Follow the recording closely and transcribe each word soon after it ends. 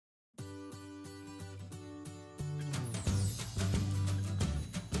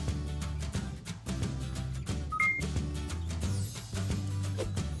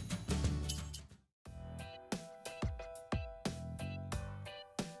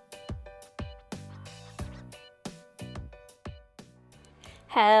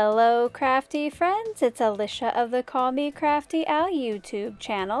Hello crafty friends, it's Alicia of the Call Me Crafty Al YouTube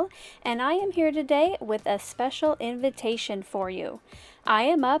channel, and I am here today with a special invitation for you. I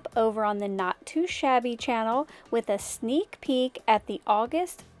am up over on the Not Too Shabby channel with a sneak peek at the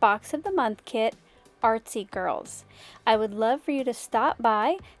August Box of the Month kit, Artsy Girls. I would love for you to stop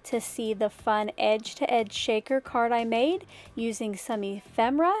by to see the fun edge-to-edge shaker card I made using some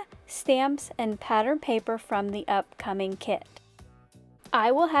ephemera, stamps, and pattern paper from the upcoming kit. I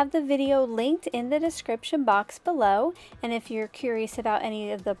will have the video linked in the description box below, and if you're curious about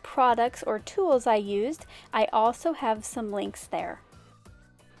any of the products or tools I used, I also have some links there.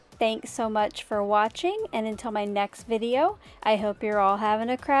 Thanks so much for watching, and until my next video, I hope you're all having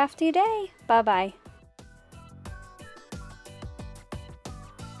a crafty day. Bye bye.